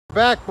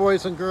Back,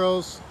 boys and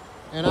girls,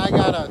 and I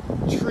got a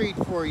treat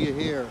for you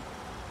here.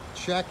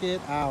 Check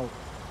it out.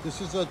 This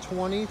is a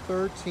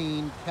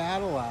 2013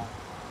 Cadillac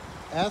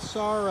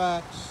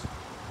SRX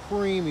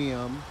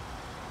Premium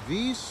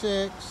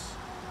V6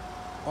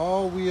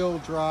 all-wheel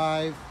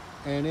drive,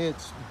 and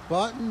it's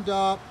buttoned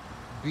up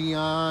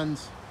beyond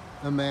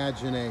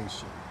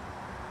imagination.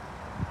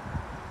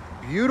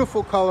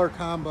 Beautiful color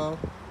combo,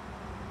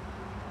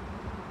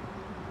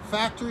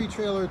 factory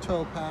trailer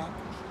tow pack,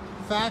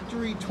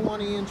 factory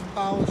 20-inch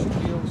polished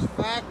wheels,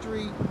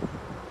 factory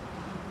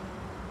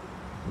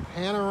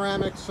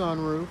panoramic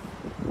sunroof,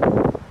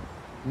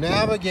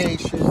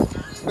 navigation,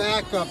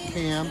 backup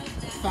cam,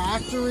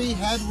 factory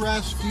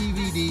headrest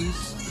DVDs,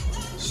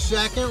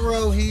 second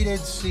row heated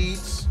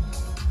seats,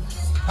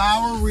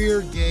 power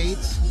rear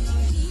gates,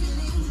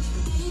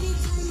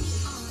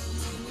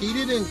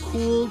 heated and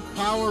cooled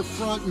power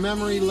front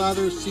memory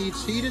leather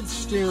seats, heated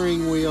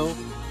steering wheel,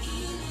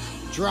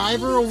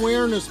 driver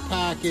awareness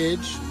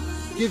package,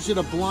 gives you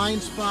the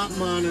blind spot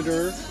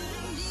monitor,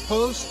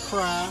 post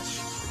crash,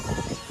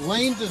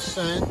 lane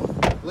descent,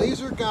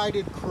 laser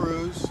guided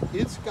cruise.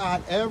 It's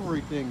got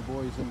everything,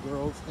 boys and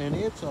girls, and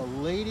it's a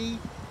lady,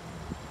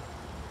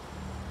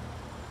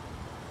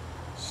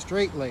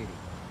 straight lady.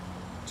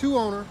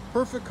 2-owner,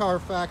 perfect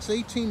Carfax,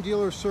 18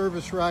 dealer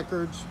service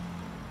records.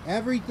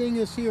 Everything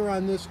is here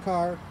on this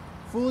car,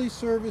 fully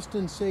serviced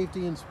and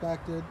safety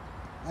inspected.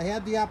 I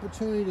had the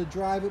opportunity to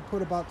drive it,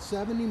 put about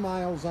 70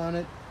 miles on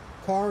it.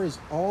 Car is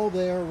all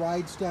there,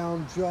 rides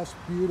down just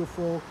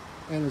beautiful,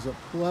 and is a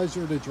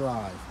pleasure to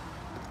drive.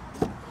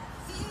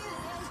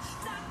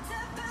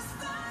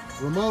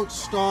 Remote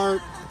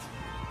start,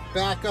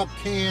 backup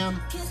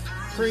cam,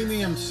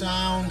 premium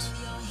sound.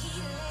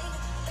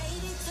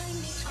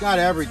 It's got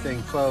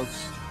everything,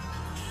 folks.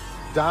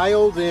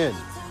 Dialed in.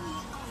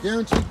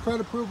 Guaranteed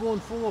credit approval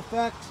in full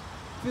effect.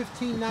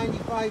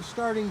 $15.95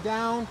 starting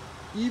down,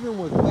 even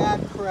with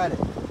bad credit.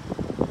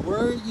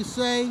 Where you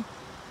say?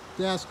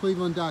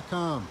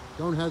 AskCleveland.com.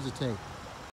 Don't hesitate.